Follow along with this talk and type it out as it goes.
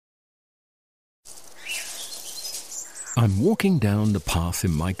I'm walking down the path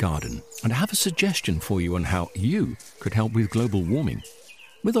in my garden and I have a suggestion for you on how you could help with global warming.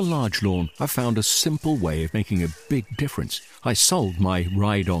 With a large lawn, I found a simple way of making a big difference. I sold my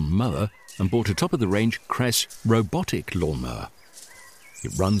ride-on mower and bought a top-of-the-range Cress robotic lawnmower.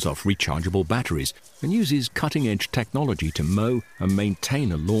 It runs off rechargeable batteries and uses cutting-edge technology to mow and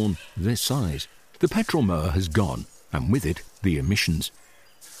maintain a lawn this size. The petrol mower has gone, and with it, the emissions.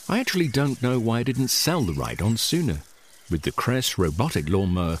 I actually don't know why I didn't sell the ride-on sooner. With the Cress robotic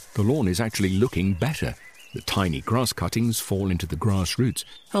lawnmower, the lawn is actually looking better. The tiny grass cuttings fall into the grass roots,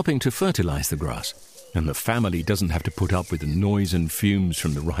 helping to fertilize the grass. And the family doesn't have to put up with the noise and fumes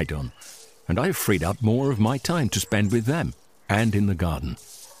from the ride-on. And I've freed up more of my time to spend with them and in the garden.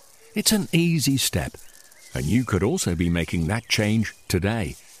 It's an easy step, and you could also be making that change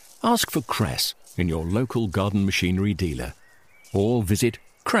today. Ask for Cress in your local garden machinery dealer, or visit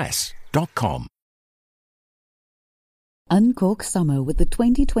cress.com. Uncork summer with the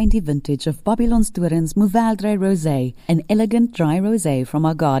 2020 vintage of Babylon Storens Mourvèdre Rosé, an elegant dry rosé from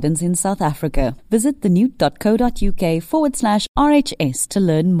our gardens in South Africa. Visit thenewt.co.uk/RHS to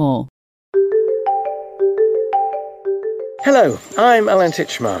learn more. Hello, I'm Alan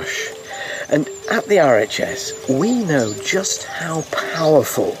Titchmarsh, and at the RHS we know just how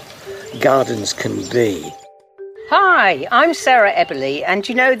powerful gardens can be. Hi, I'm Sarah Eberly, and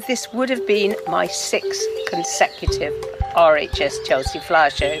you know, this would have been my 6th consecutive RHS Chelsea Flower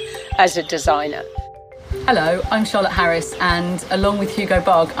Show as a designer. Hello, I'm Charlotte Harris, and along with Hugo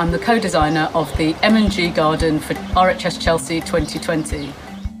Bug, I'm the co-designer of the M&G garden for RHS Chelsea 2020.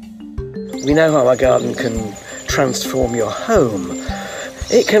 We know how a garden can transform your home.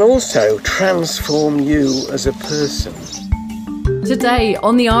 It can also transform you as a person. Today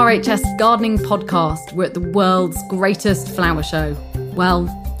on the RHS Gardening Podcast, we're at the world's greatest flower show. Well,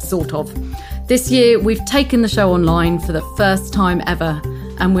 sort of. This year, we've taken the show online for the first time ever,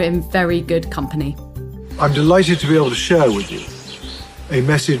 and we're in very good company. I'm delighted to be able to share with you a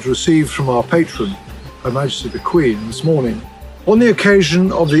message received from our patron, Her Majesty the Queen, this morning, on the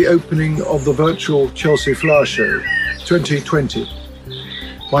occasion of the opening of the virtual Chelsea Flower Show 2020.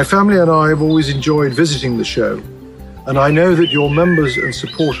 My family and I have always enjoyed visiting the show, and I know that your members and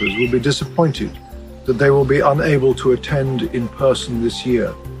supporters will be disappointed that they will be unable to attend in person this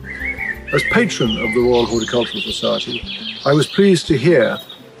year. As patron of the Royal Horticultural Society, I was pleased to hear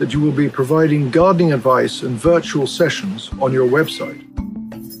that you will be providing gardening advice and virtual sessions on your website.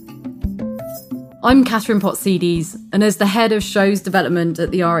 I'm Catherine Potsidis, and as the head of shows development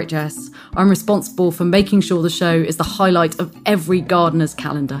at the RHS, I'm responsible for making sure the show is the highlight of every gardener's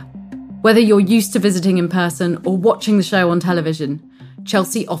calendar. Whether you're used to visiting in person or watching the show on television,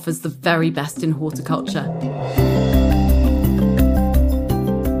 Chelsea offers the very best in horticulture.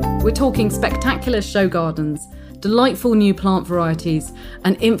 We're talking spectacular show gardens, delightful new plant varieties,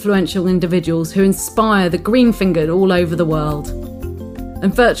 and influential individuals who inspire the green-fingered all over the world.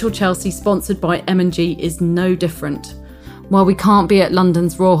 And Virtual Chelsea, sponsored by M&G, is no different. While we can't be at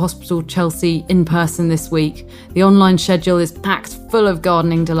London's Royal Hospital Chelsea in person this week, the online schedule is packed full of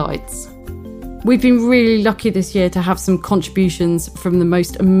gardening delights. We've been really lucky this year to have some contributions from the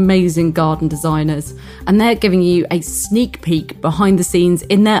most amazing garden designers, and they're giving you a sneak peek behind the scenes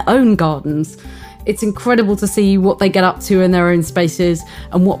in their own gardens. It's incredible to see what they get up to in their own spaces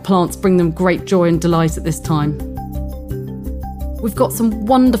and what plants bring them great joy and delight at this time. We've got some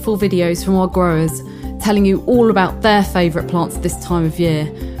wonderful videos from our growers telling you all about their favourite plants this time of year.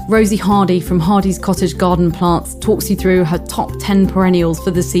 Rosie Hardy from Hardy's Cottage Garden Plants talks you through her top 10 perennials for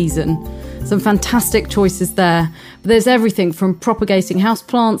the season. Some fantastic choices there, but there's everything from propagating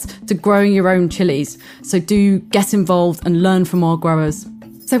houseplants to growing your own chilies. So do get involved and learn from our growers.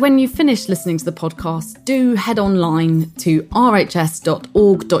 So when you finish listening to the podcast, do head online to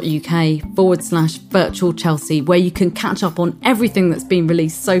rhs.org.uk/virtual Chelsea, where you can catch up on everything that's been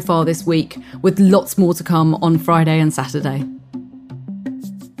released so far this week, with lots more to come on Friday and Saturday.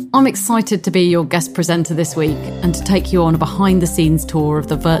 I'm excited to be your guest presenter this week and to take you on a behind-the-scenes tour of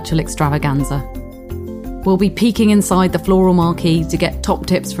the virtual extravaganza. We'll be peeking inside the floral marquee to get top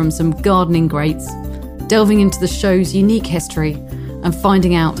tips from some gardening greats, delving into the show's unique history and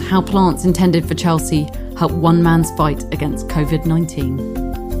finding out how plants intended for Chelsea help one man's fight against COVID-19.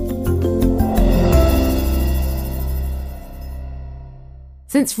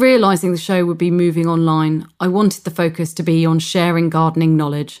 Since realising the show would be moving online, I wanted the focus to be on sharing gardening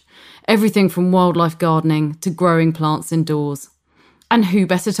knowledge, everything from wildlife gardening to growing plants indoors. And who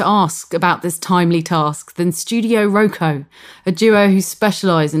better to ask about this timely task than Studio Roko, a duo who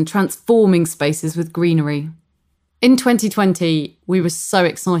specialise in transforming spaces with greenery. In 2020, we were so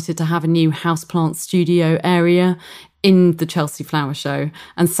excited to have a new houseplant studio area in the Chelsea Flower Show,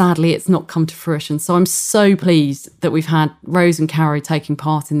 and sadly it's not come to fruition. So I'm so pleased that we've had Rose and Carrie taking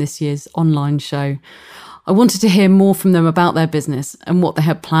part in this year's online show. I wanted to hear more from them about their business and what they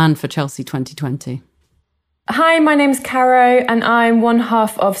had planned for Chelsea 2020. Hi, my name's Caro and I'm one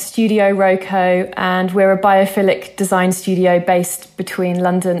half of Studio Roco, and we're a biophilic design studio based between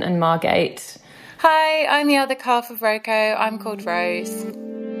London and Margate. Hi, I'm the other half of Roco. I'm called Rose.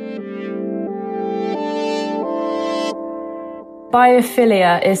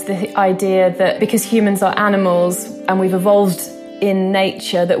 Biophilia is the idea that because humans are animals and we've evolved in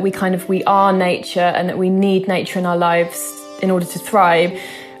nature, that we are nature and that we need nature in our lives in order to thrive.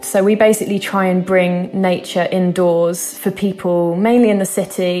 So we basically try and bring nature indoors for people, mainly in the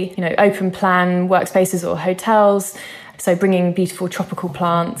city, open plan workspaces or hotels. So bringing beautiful tropical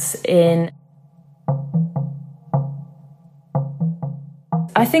plants in.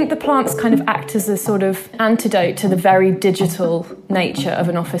 I think the plants kind of act as a sort of antidote to the very digital nature of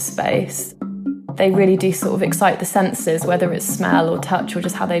an office space. They really do sort of excite the senses, whether it's smell or touch or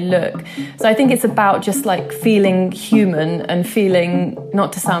just how they look. So I think it's about just like feeling human and feeling,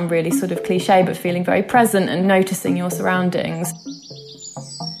 not to sound really sort of cliche, but feeling very present and noticing your surroundings.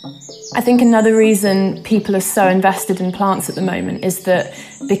 I think another reason people are so invested in plants at the moment is that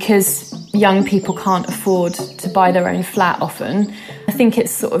because young people can't afford to buy their own flat often, I think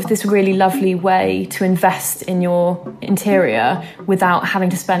it's sort of this really lovely way to invest in your interior without having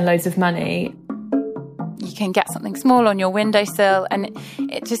to spend loads of money. You can get something small on your windowsill and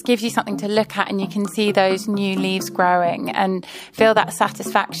it just gives you something to look at, and you can see those new leaves growing and feel that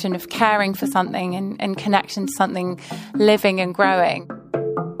satisfaction of caring for something and connection to something living and growing.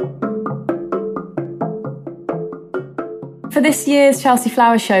 For this year's Chelsea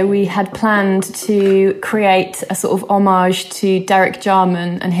Flower Show, we had planned to create a sort of homage to Derek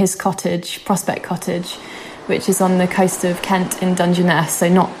Jarman and his cottage, Prospect Cottage, which is on the coast of Kent in Dungeness, so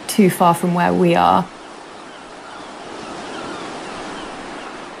not too far from where we are.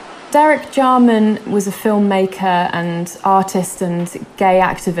 Derek Jarman was a filmmaker and artist and gay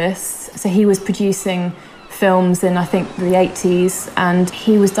activist, so he was producing films in, I think, the 80s, and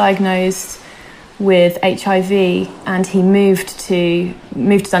he was diagnosed with HIV, and he moved to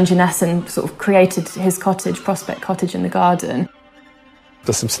Dungeness and sort of created his cottage, Prospect Cottage, in the garden.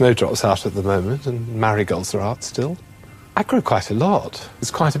 There's some snowdrops out at the moment and marigolds are out still. I grow quite a lot. It's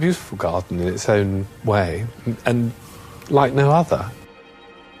quite a beautiful garden in its own way and like no other.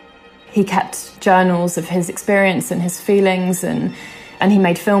 He kept journals of his experience and his feelings, and he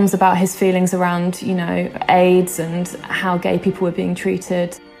made films about his feelings around, AIDS and how gay people were being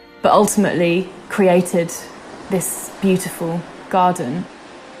treated, but ultimately created this beautiful garden.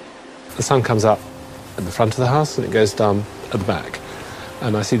 The sun comes up at the front of the house and it goes down at the back.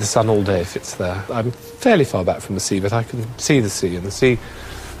 And I see the sun all day if it's there. I'm fairly far back from the sea, but I can see the sea. And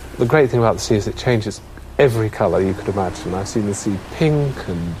the great thing about the sea is it changes every colour you could imagine. I've seen the sea pink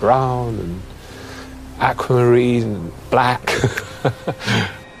and brown and aquamarine and black.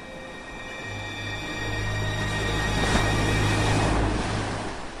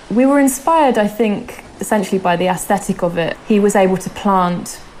 We were inspired, I think, essentially by the aesthetic of it. He was able to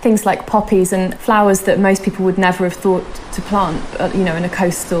plant things like poppies and flowers that most people would never have thought to plant, in a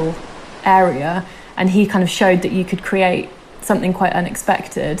coastal area. And he kind of showed that you could create something quite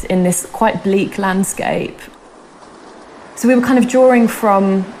unexpected in this quite bleak landscape. So we were kind of drawing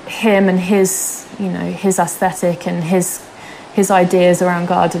from him and his aesthetic and his ideas around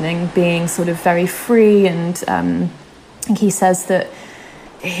gardening being sort of very free, and I think he says that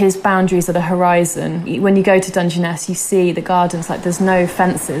his boundaries are the horizon. When you go to Dungeness, you see the gardens, like there's no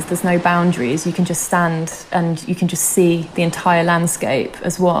fences, there's no boundaries. You can just stand and you can just see the entire landscape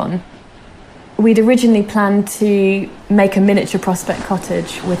as one. We'd originally planned to make a miniature Prospect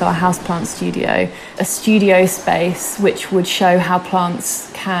Cottage with our houseplant studio, a studio space which would show how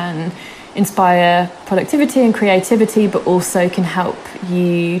plants can inspire productivity and creativity, but also can help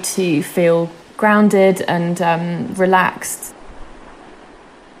you to feel grounded and relaxed.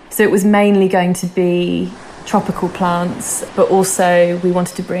 So it was mainly going to be tropical plants, but also we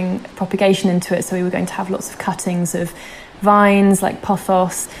wanted to bring propagation into it, so we were going to have lots of cuttings of vines like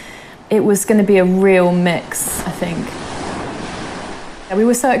pothos. It was going to be a real mix, I think. We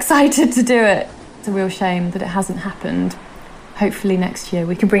were so excited to do it. It's a real shame that it hasn't happened. Hopefully next year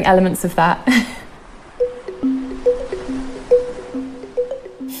we can bring elements of that.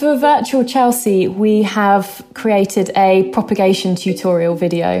 For Virtual Chelsea, we have created a propagation tutorial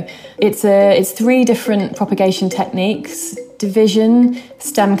video. It's 3 different propagation techniques: division,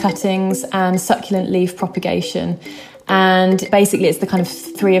 stem cuttings, and succulent leaf propagation. And basically it's the kind of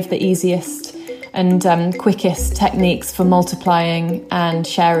 3 of the easiest and quickest techniques for multiplying and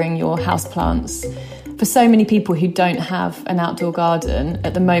sharing your houseplants. For so many people who don't have an outdoor garden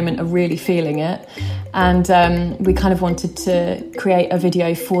at the moment are really feeling it. And we kind of wanted to create a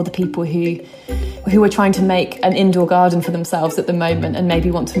video for the people who are trying to make an indoor garden for themselves at the moment and maybe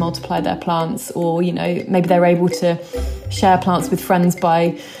want to multiply their plants, or, you know, maybe they're able to share plants with friends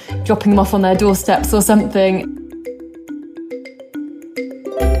by dropping them off on their doorsteps or something.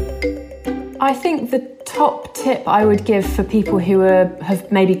 I think the top tip I would give for people who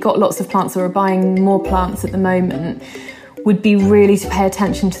have maybe got lots of plants or are buying more plants at the moment would be really to pay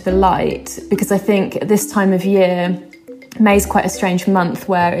attention to the light, because I think at this time of year, May's quite a strange month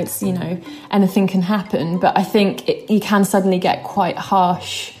where it's, you know, anything can happen, but I think you can suddenly get quite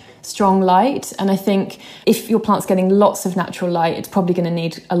harsh, strong light, and I think if your plant's getting lots of natural light, it's probably going to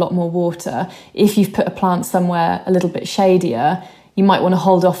need a lot more water. If you've put a plant somewhere a little bit shadier, you might want to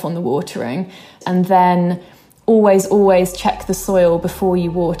hold off on the watering, and then always check the soil before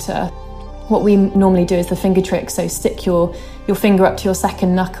you water. What we normally do is the finger trick, so stick your finger up to your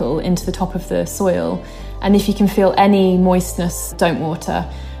second knuckle into the top of the soil, and if you can feel any moistness, don't water.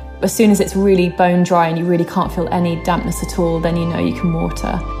 As soon as it's really bone dry and you really can't feel any dampness at all, then you know you can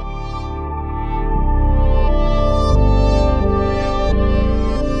water.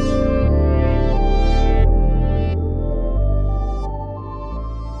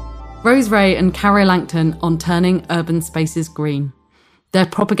 Rose Ray and Carrie Langton on turning urban spaces green. Their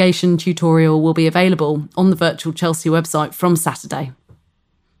propagation tutorial will be available on the virtual Chelsea website from Saturday.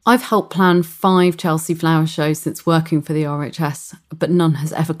 I've helped plan 5 Chelsea flower shows since working for the RHS, but none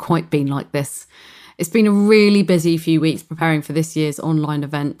has ever quite been like this. It's been a really busy few weeks preparing for this year's online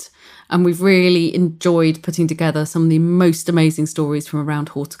event, and we've really enjoyed putting together some of the most amazing stories from around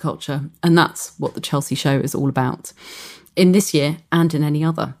horticulture, and that's what the Chelsea show is all about, in this year and in any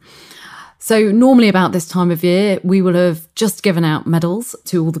other. So normally about this time of year, we will have just given out medals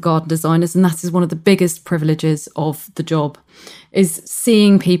to all the garden designers, and that is one of the biggest privileges of the job, is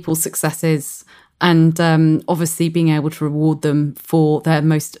seeing people's successes and obviously being able to reward them for their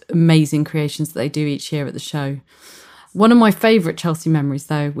most amazing creations that they do each year at the show. One of my favourite Chelsea memories,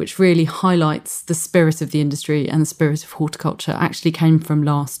 though, which really highlights the spirit of the industry and the spirit of horticulture, actually came from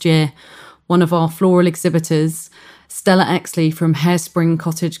last year. One of our floral exhibitors, Stella Exley from Hairspring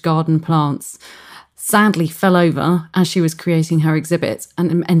Cottage Garden Plants, sadly fell over as she was creating her exhibit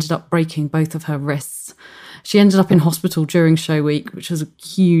and ended up breaking both of her wrists. She ended up in hospital during show week, which was a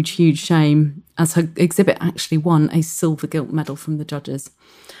huge, huge shame, as her exhibit actually won a silver gilt medal from the judges.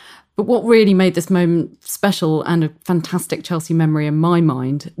 But what really made this moment special and a fantastic Chelsea memory in my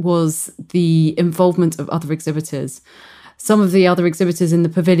mind was the involvement of other exhibitors. Some of the other exhibitors in the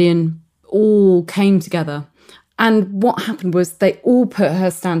pavilion all came together. And what happened was they all put her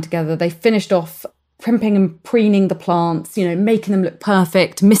stand together. They finished off primping and preening the plants, you know, making them look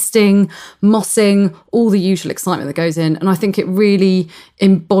perfect, misting, mossing, all the usual excitement that goes in. And I think it really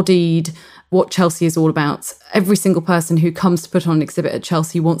embodied what Chelsea is all about. Every single person who comes to put on an exhibit at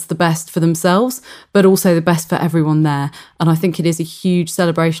Chelsea wants the best for themselves, but also the best for everyone there. And I think it is a huge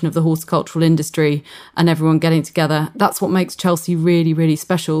celebration of the horticultural industry and everyone getting together. That's what makes Chelsea really, really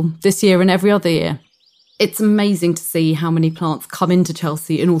special this year and every other year. It's amazing to see how many plants come into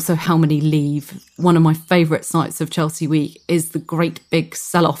Chelsea and also how many leave. One of my favourite sights of Chelsea Week is the great big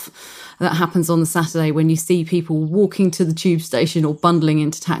sell-off that happens on the Saturday when you see people walking to the tube station or bundling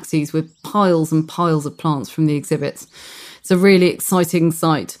into taxis with piles and piles of plants from the exhibits. It's a really exciting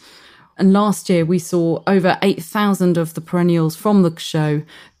sight. And last year we saw over 8,000 of the perennials from the show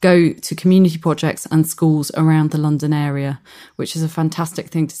go to community projects and schools around the London area, which is a fantastic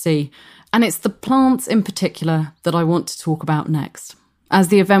thing to see. And it's the plants in particular that I want to talk about next. As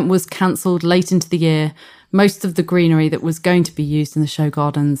the event was cancelled late into the year, most of the greenery that was going to be used in the show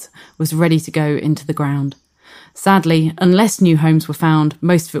gardens was ready to go into the ground. Sadly, unless new homes were found,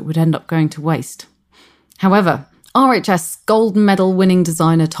 most of it would end up going to waste. However, RHS gold medal winning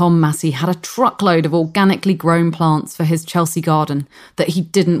designer Tom Massey had a truckload of organically grown plants for his Chelsea garden that he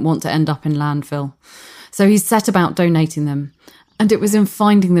didn't want to end up in landfill. So he set about donating them. And it was in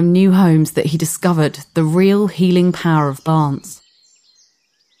finding them new homes that he discovered the real healing power of plants.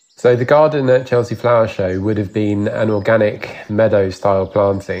 So the garden at Chelsea Flower Show would have been an organic meadow-style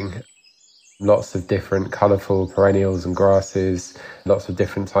planting. Lots of different colourful perennials and grasses, lots of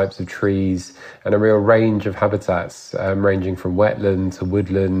different types of trees, and a real range of habitats, ranging from wetland to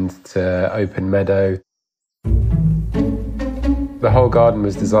woodland to open meadow. The whole garden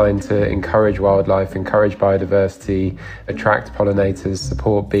was designed to encourage wildlife, encourage biodiversity, attract pollinators,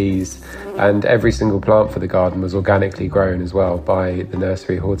 support bees, and every single plant for the garden was organically grown as well by the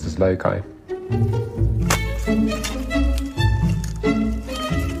nursery Hortus Loci.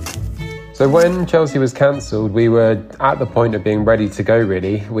 So when Chelsea was cancelled, we were at the point of being ready to go,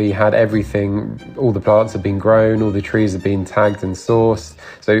 really. We had everything, all the plants had been grown, all the trees had been tagged and sourced.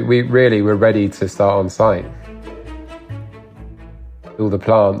 So we really were ready to start on site. All the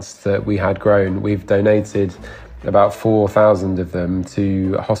plants that we had grown, we've donated about 4,000 of them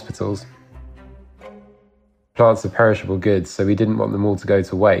to hospitals. Plants are perishable goods, so we didn't want them all to go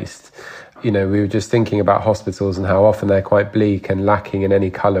to waste. You know, we were just thinking about hospitals and how often they're quite bleak and lacking in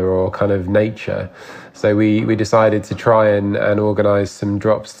any colour or kind of nature. So we decided to try and organise some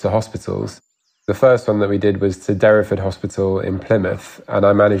drops to hospitals. The first one that we did was to Derriford Hospital in Plymouth, and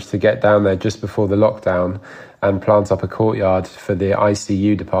I managed to get down there just before the lockdown and plant up a courtyard for the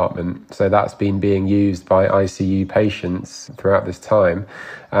ICU department. So that's been being used by ICU patients throughout this time.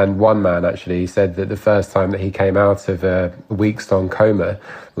 And one man actually said that the first time that he came out of a weeks-long coma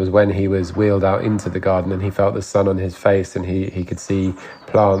was when he was wheeled out into the garden and he felt the sun on his face and he could see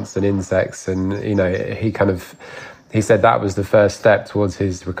plants and insects. And, you know, he said that was the first step towards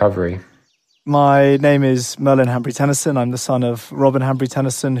his recovery. My name is Merlin Hanbury-Tennyson. I'm the son of Robin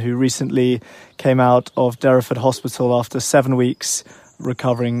Hanbury-Tennyson, who recently came out of Derriford Hospital after 7 weeks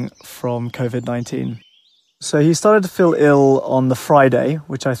recovering from COVID-19. So he started to feel ill on the Friday,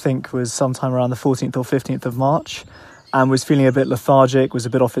 which I think was sometime around the 14th or 15th of March, and was feeling a bit lethargic, was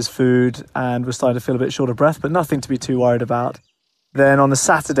a bit off his food, and was starting to feel a bit short of breath, but nothing to be too worried about. Then on the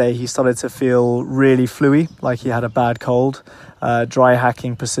Saturday, he started to feel really fluey, like he had a bad cold, dry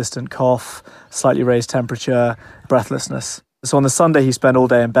hacking, persistent cough, slightly raised temperature, breathlessness. So on the Sunday, he spent all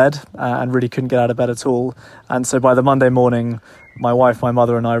day in bed and really couldn't get out of bed at all. And so by the Monday morning, my wife, my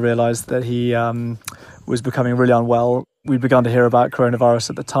mother and I realised that he was becoming really unwell. We'd begun to hear about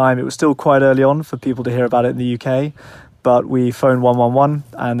coronavirus at the time. It was still quite early on for people to hear about it in the UK, but we phoned 111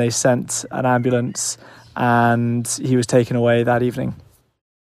 and they sent an ambulance and he was taken away that evening.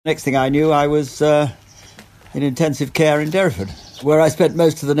 Next thing I knew, I was in intensive care in Derriford, where I spent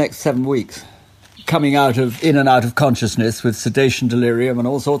most of the next 7 weeks, coming in and out of consciousness with sedation, delirium and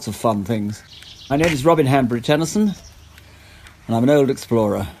all sorts of fun things. My name is Robin Hanbury-Tennyson, and I'm an old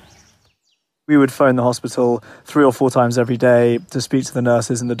explorer. We would phone the hospital 3 or 4 times every day to speak to the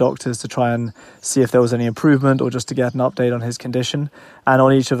nurses and the doctors to try and see if there was any improvement or just to get an update on his condition. And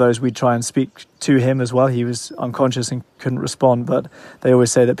on each of those, we'd try and speak to him as well. He was unconscious and couldn't respond, but they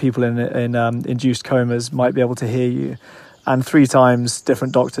always say that people in induced comas might be able to hear you. And 3 times,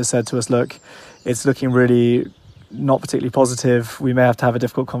 different doctors said to us, look, it's looking really not particularly positive. We may have to have a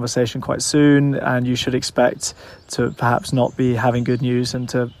difficult conversation quite soon, and you should expect to perhaps not be having good news and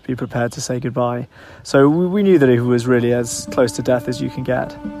to be prepared to say goodbye. So we knew that he was really as close to death as you can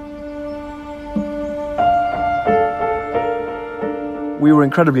get. We were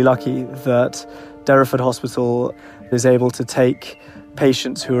incredibly lucky that Derriford Hospital is able to take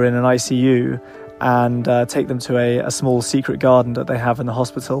patients who are in an ICU and take them to a small secret garden that they have in the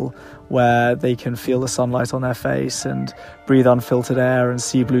hospital where they can feel the sunlight on their face and breathe unfiltered air and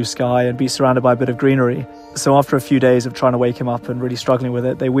see blue sky and be surrounded by a bit of greenery. So after a few days of trying to wake him up and really struggling with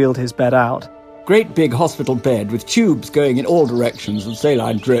it, they wheeled his bed out. Great big hospital bed with tubes going in all directions and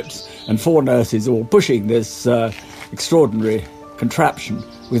saline drips and 4 nurses all pushing this extraordinary contraption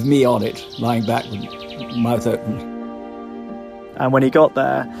with me on it, lying back with mouth open. And when he got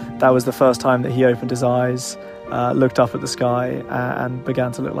there, that was the first time that he opened his eyes, looked up at the sky and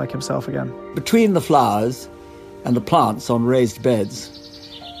began to look like himself again. Between the flowers and the plants on raised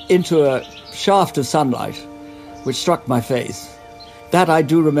beds, into a shaft of sunlight which struck my face. That I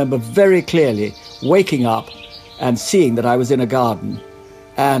do remember very clearly, waking up and seeing that I was in a garden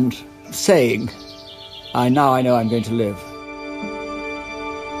and saying, now I know I'm going to live.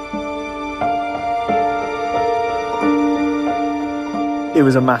 It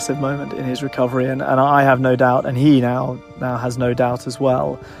was a massive moment in his recovery, and I have no doubt, and he now has no doubt as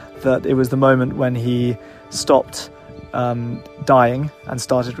well, that it was the moment when he stopped dying and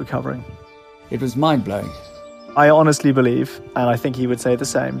started recovering. It was mind-blowing. I honestly believe, and I think he would say the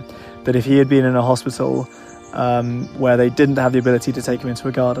same, that if he had been in a hospital where they didn't have the ability to take him into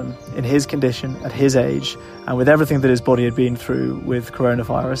a garden, in his condition, at his age, and with everything that his body had been through with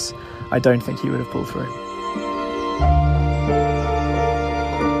coronavirus, I don't think he would have pulled through.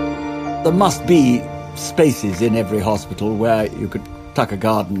 There must be spaces in every hospital where you could tuck a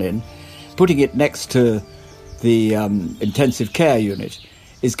garden in. Putting it next to the intensive care unit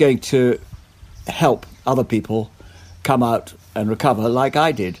is going to help other people come out and recover like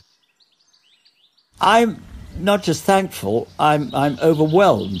I did. I'm not just thankful, I'm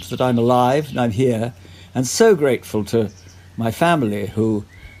overwhelmed that I'm alive and I'm here, and so grateful to my family who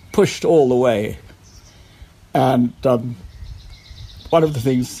pushed all the way. And one of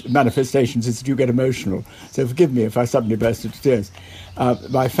the manifestations is that you get emotional. So forgive me if I suddenly burst into tears.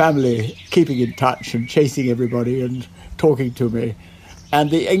 My family keeping in touch and chasing everybody and talking to me. And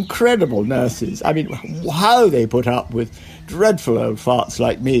the incredible nurses. I mean, how they put up with dreadful old farts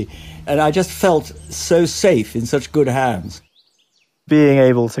like me. And I just felt so safe in such good hands. Being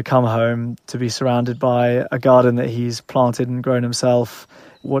able to come home, to be surrounded by a garden that he's planted and grown himself,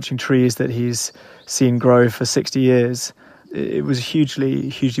 watching trees that he's seen grow for 60 years, it was hugely,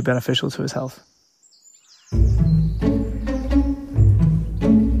 hugely beneficial to his health.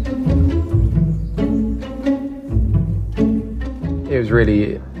 It was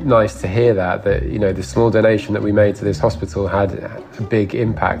really nice to hear that, you know, the small donation that we made to this hospital had a big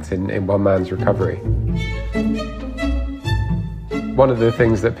impact in one man's recovery. One of the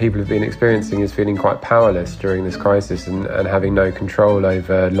things that people have been experiencing is feeling quite powerless during this crisis and having no control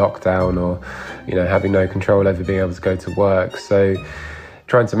over lockdown or, you know, having no control over being able to go to work. So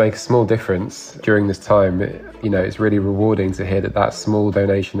trying to make a small difference during this time, you know, it's really rewarding to hear that small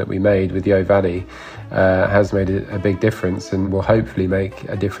donation that we made with Yo Valley has made a big difference and will hopefully make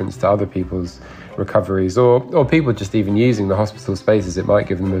a difference to other people's recoveries or people just even using the hospital spaces. It might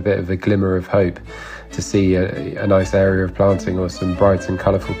give them a bit of a glimmer of hope to see a nice area of planting or some bright and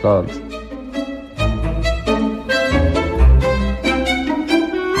colourful plants.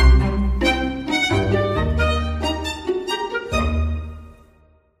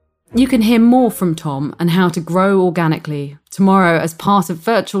 You can hear more from Tom and how to grow organically tomorrow as part of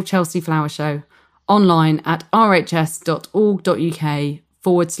Virtual Chelsea Flower Show, online at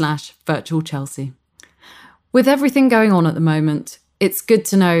rhs.org.uk/Virtual Chelsea. With everything going on at the moment, it's good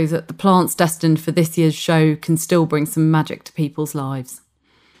to know that the plants destined for this year's show can still bring some magic to people's lives.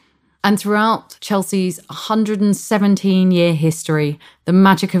 And throughout Chelsea's 117-year history, the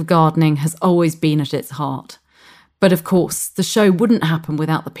magic of gardening has always been at its heart. But of course, the show wouldn't happen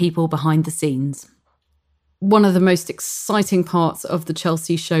without the people behind the scenes. One of the most exciting parts of the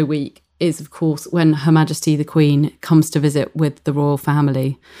Chelsea Show Week is, of course, when Her Majesty the Queen comes to visit with the royal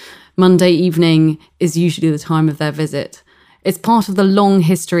family. Monday evening is usually the time of their visit. It's part of the long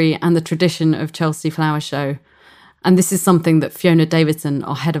history and the tradition of Chelsea Flower Show. And this is something that Fiona Davidson,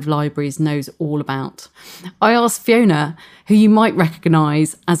 our head of libraries, knows all about. I asked Fiona, who you might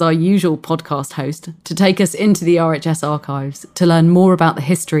recognise as our usual podcast host, to take us into the RHS archives to learn more about the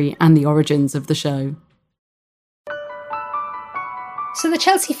history and the origins of the show. So the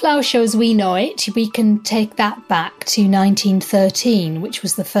Chelsea Flower Show as we know it, we can take that back to 1913, which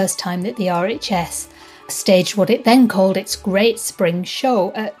was the first time that the RHS staged what it then called its Great Spring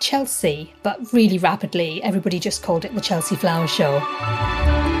Show at Chelsea, but really rapidly everybody just called it the Chelsea Flower Show.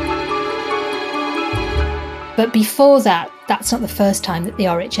 But before that, that's not the first time that the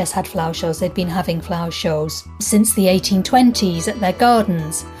RHS had flower shows. They'd been having flower shows since the 1820s at their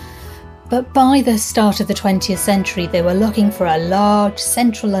gardens. But by the start of the 20th century, they were looking for a large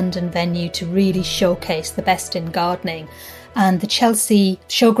central London venue to really showcase the best in gardening. And the Chelsea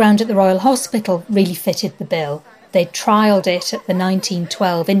Showground at the Royal Hospital really fitted the bill. They trialled it at the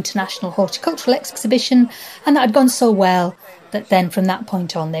 1912 International Horticultural Exhibition, and that had gone so well that then from that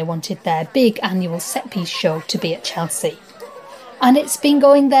point on they wanted their big annual set-piece show to be at Chelsea. And it's been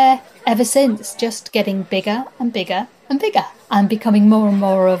going there ever since, just getting bigger and bigger and bigger, and becoming more and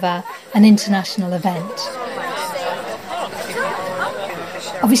more of an international event.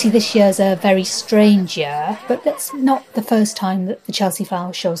 Obviously this year's a very strange year, but that's not the first time that the Chelsea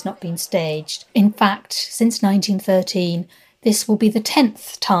Flower Show's not been staged. In fact, since 1913, this will be the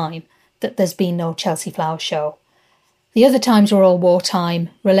 10th time that there's been no Chelsea Flower Show. The other times were all wartime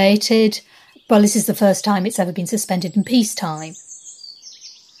related. Well, this is the first time it's ever been suspended in peacetime.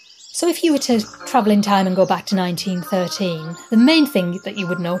 So if you were to travel in time and go back to 1913, the main thing that you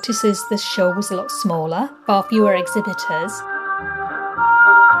would notice is the show was a lot smaller, far fewer exhibitors.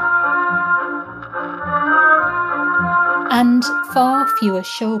 And far fewer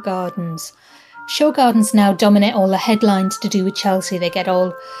show gardens. Show gardens now dominate all the headlines to do with Chelsea. They get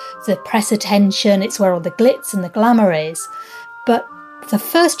all the press attention. It's where all the glitz and the glamour is. But the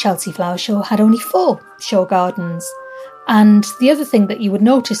first Chelsea Flower Show had only 4 show gardens. And the other thing that you would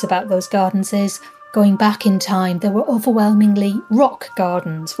notice about those gardens is, going back in time, there were overwhelmingly rock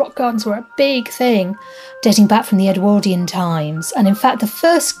gardens. Rock gardens were a big thing, dating back from the Edwardian times. And in fact, the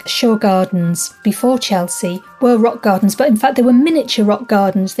first show gardens before Chelsea were rock gardens, but in fact they were miniature rock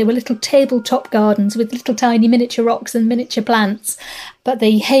gardens. They were little tabletop gardens with little tiny miniature rocks and miniature plants. But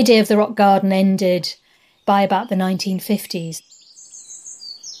the heyday of the rock garden ended by about the 1950s.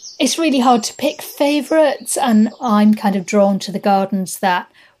 It's really hard to pick favourites, and I'm kind of drawn to the gardens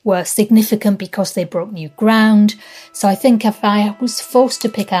that were significant because they broke new ground. So I think if I was forced to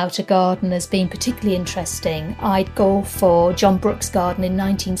pick out a garden as being particularly interesting, I'd go for John Brooks' garden in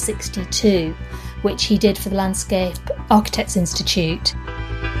 1962, which he did for the Landscape Architects Institute.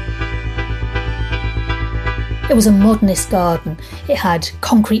 It was a modernist garden. It had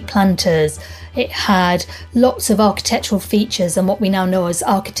concrete planters. It had lots of architectural features and what we now know as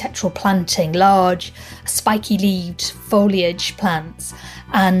architectural planting, large, spiky-leaved foliage plants.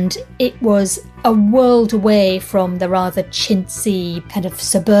 And it was a world away from the rather chintzy, kind of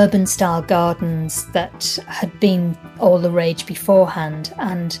suburban-style gardens that had been all the rage beforehand.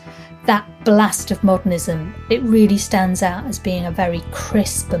 And that blast of modernism, it really stands out as being a very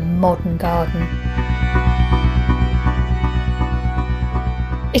crisp and modern garden.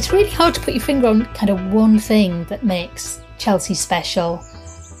 It's really hard to put your finger on kind of one thing that makes Chelsea special.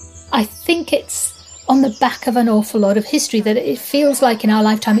 I think it's on the back of an awful lot of history that it feels like in our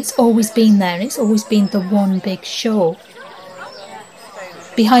lifetime it's always been there and it's always been the one big show.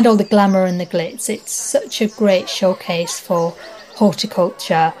 Behind all the glamour and the glitz, it's such a great showcase for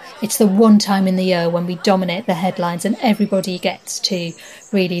horticulture. It's the one time in the year when we dominate the headlines and everybody gets to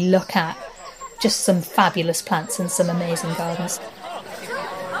really look at just some fabulous plants and some amazing gardens.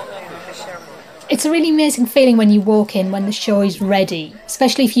 It's a really amazing feeling when you walk in when the show is ready,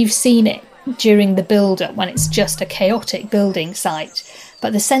 especially if you've seen it during the build-up when it's just a chaotic building site.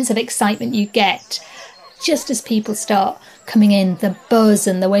 But the sense of excitement you get just as people start coming in, the buzz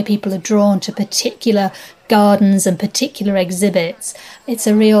and the way people are drawn to particular gardens and particular exhibits, it's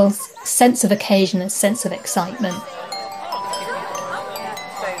a real sense of occasion, a sense of excitement.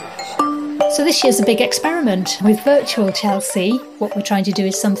 So this year's a big experiment with virtual Chelsea. What we're trying to do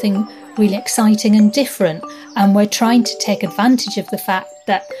is something really exciting and different, and we're trying to take advantage of the fact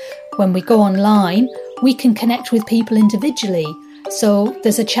that when we go online we can connect with people individually. So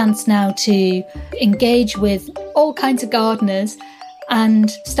there's a chance now to engage with all kinds of gardeners and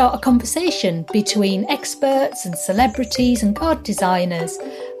start a conversation between experts and celebrities and garden designers.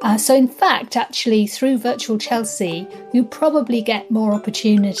 So in fact, actually, through Virtual Chelsea, you probably get more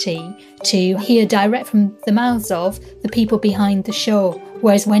opportunity to hear direct from the mouths of the people behind the show.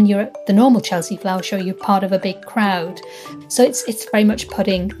 Whereas when you're at the normal Chelsea Flower Show, you're part of a big crowd. So it's very much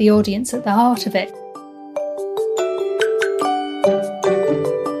putting the audience at the heart of it.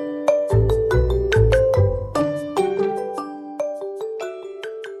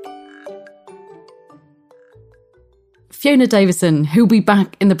 Fiona Davison, who'll be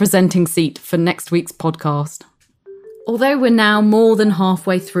back in the presenting seat for next week's podcast. Although we're now more than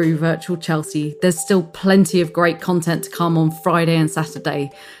halfway through Virtual Chelsea, there's still plenty of great content to come on Friday and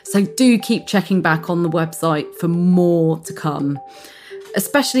Saturday, so do keep checking back on the website for more to come.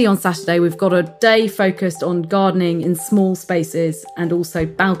 Especially on Saturday, we've got a day focused on gardening in small spaces and also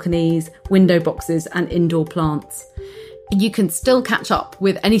balconies, window boxes and indoor plants. You can still catch up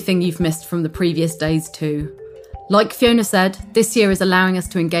with anything you've missed from the previous days too. Like Fiona said, this year is allowing us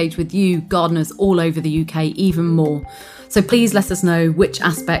to engage with you, gardeners all over the UK, even more. So please let us know which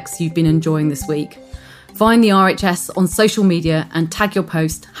aspects you've been enjoying this week. Find the RHS on social media and tag your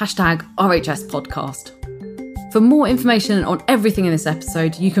post, #RHS Podcast. For more information on everything in this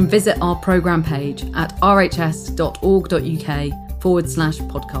episode, you can visit our programme page at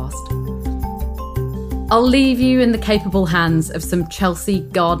rhs.org.uk/podcast. I'll leave you in the capable hands of some Chelsea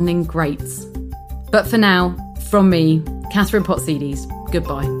gardening greats. But for now, from me, Catherine Potsidis,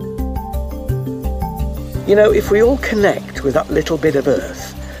 goodbye. You know, if we all connect with that little bit of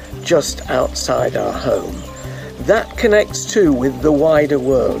earth just outside our home, that connects too with the wider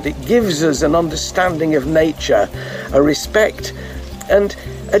world. It gives us an understanding of nature, a respect and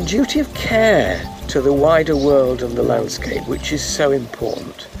a duty of care to the wider world and the landscape, which is so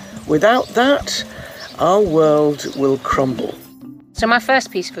important. Without that, our world will crumble. So my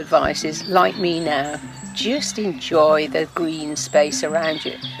first piece of advice is, like me now, just enjoy the green space around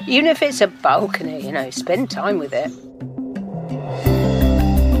you. Even if it's a balcony, spend time with it.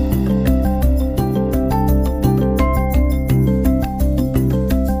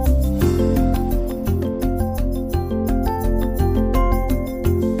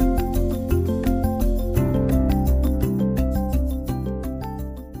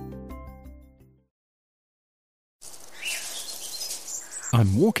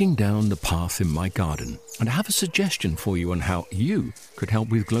 I'm walking down the path in my garden, and I have a suggestion for you on how you could help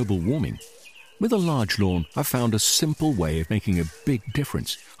with global warming. With a large lawn, I found a simple way of making a big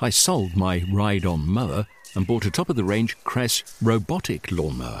difference. I sold my ride-on mower and bought a top-of-the-range Cress robotic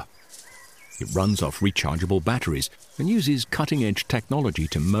lawnmower. It runs off rechargeable batteries and uses cutting-edge technology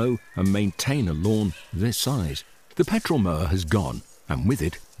to mow and maintain a lawn this size. The petrol mower has gone, and with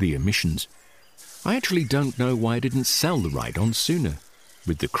it, the emissions. I actually don't know why I didn't sell the Ride-On sooner.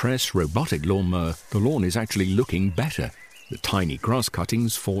 With the Cress robotic lawnmower, the lawn is actually looking better. The tiny grass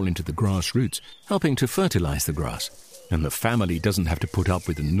cuttings fall into the grass roots, helping to fertilise the grass. And the family doesn't have to put up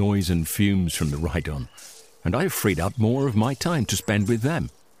with the noise and fumes from the Ride-On. And I've freed up more of my time to spend with them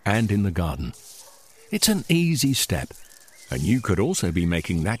and in the garden. It's an easy step, and you could also be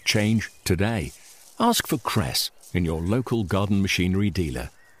making that change today. Ask for Cress in your local garden machinery dealer,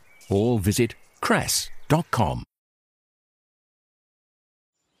 or visit cress.com.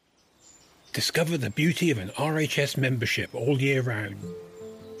 Discover the beauty of an RHS membership all year round.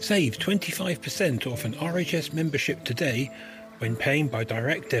 Save 25% off an RHS membership today when paying by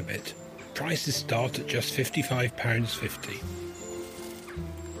direct debit. Prices start at just £55.50.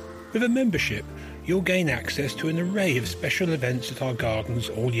 With a membership, you'll gain access to an array of special events at our gardens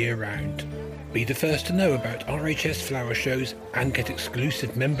all year round. Be the first to know about RHS flower shows and get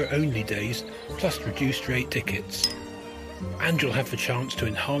exclusive member-only days, plus reduced rate tickets. And you'll have the chance to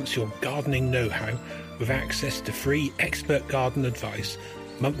enhance your gardening know-how with access to free expert garden advice,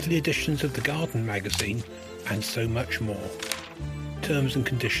 monthly editions of the Garden magazine, and so much more. Terms and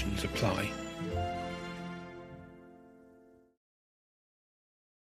conditions apply.